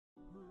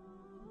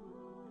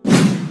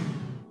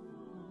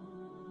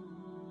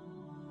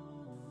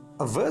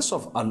a verse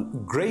of a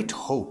great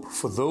hope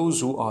for those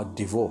who are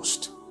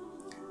divorced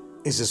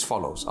is as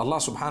follows. Allah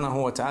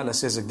subhanahu wa ta'ala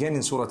says again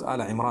in Surah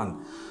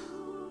Al-Imran,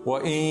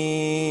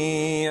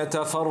 وَإِن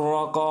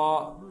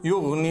يَتَفَرَّقَا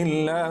يُغْنِ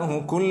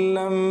اللَّهُ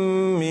كُلًّا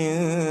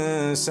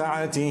مِّن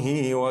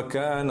سَعَتِهِ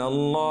وَكَانَ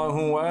اللَّهُ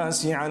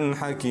وَاسِعًا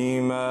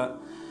حَكِيمًا.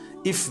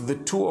 If the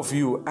two of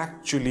you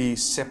actually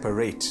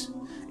separate,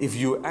 if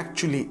you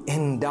actually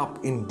end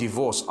up in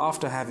divorce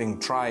after having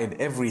tried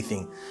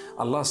everything,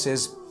 Allah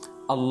says,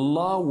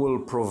 Allah will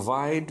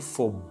provide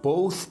for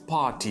both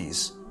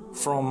parties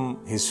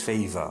from His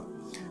favor,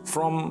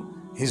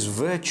 from His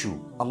virtue.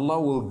 Allah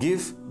will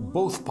give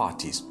both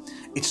parties.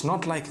 It's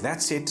not like,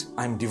 that's it,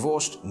 I'm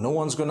divorced, no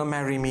one's gonna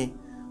marry me.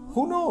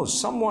 Who knows,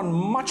 someone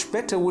much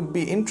better would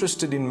be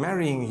interested in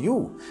marrying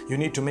you. You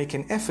need to make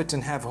an effort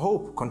and have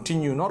hope.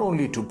 Continue not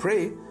only to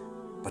pray,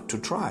 but to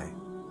try.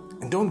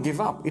 And don't give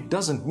up. It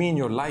doesn't mean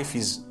your life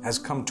has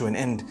come to an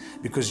end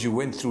because you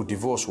went through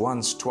divorce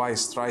once,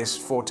 twice, thrice,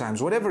 4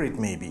 times, whatever it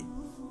may be.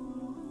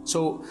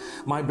 So,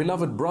 my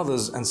beloved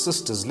brothers and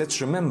sisters,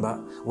 let's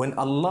remember when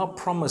Allah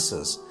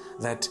promises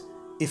that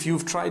if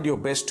you've tried your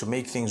best to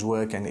make things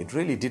work and it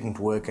really didn't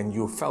work and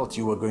you felt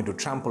you were going to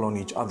trample on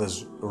each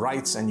other's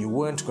rights and you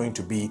weren't going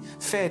to be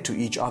fair to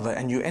each other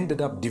and you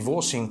ended up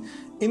divorcing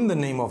in the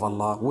name of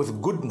Allah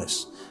with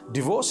goodness.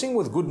 Divorcing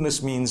with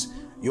goodness means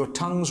your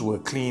tongues were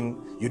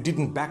clean, you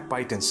didn't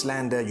backbite and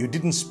slander, you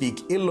didn't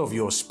speak ill of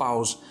your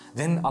spouse.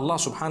 Then Allah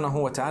subhanahu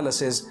wa ta'ala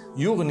says,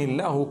 يُغْنِ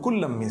اللَّهُ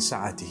كُلًّا مِّن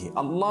سَعَتِهِ.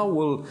 Allah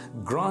will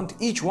grant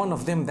each one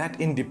of them that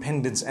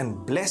independence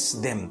and bless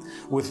them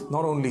with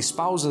not only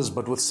spouses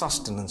but with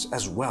sustenance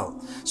as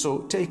well.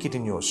 So take it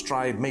in your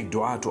stride, make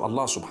dua to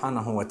Allah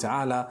subhanahu wa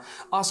ta'ala,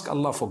 ask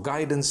Allah for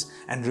guidance,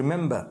 and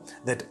remember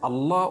that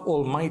Allah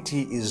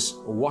Almighty is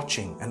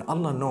watching and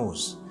Allah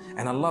knows.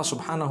 And Allah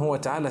subhanahu wa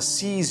ta'ala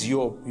sees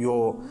your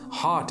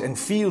heart and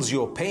feels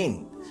your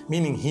pain,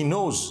 meaning He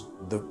knows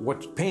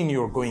what pain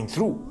you're going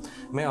through.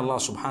 May Allah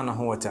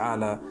subhanahu wa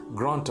ta'ala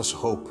grant us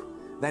hope.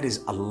 That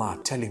is Allah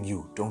telling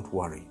you, don't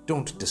worry,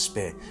 don't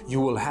despair. You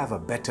will have a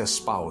better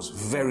spouse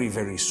very,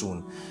 very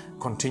soon.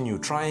 Continue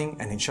trying,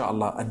 and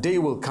inshallah a day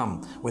will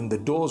come when the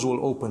doors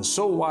will open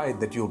so wide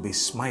that you'll be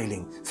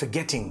smiling,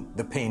 forgetting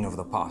the pain of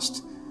the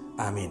past.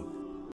 Ameen.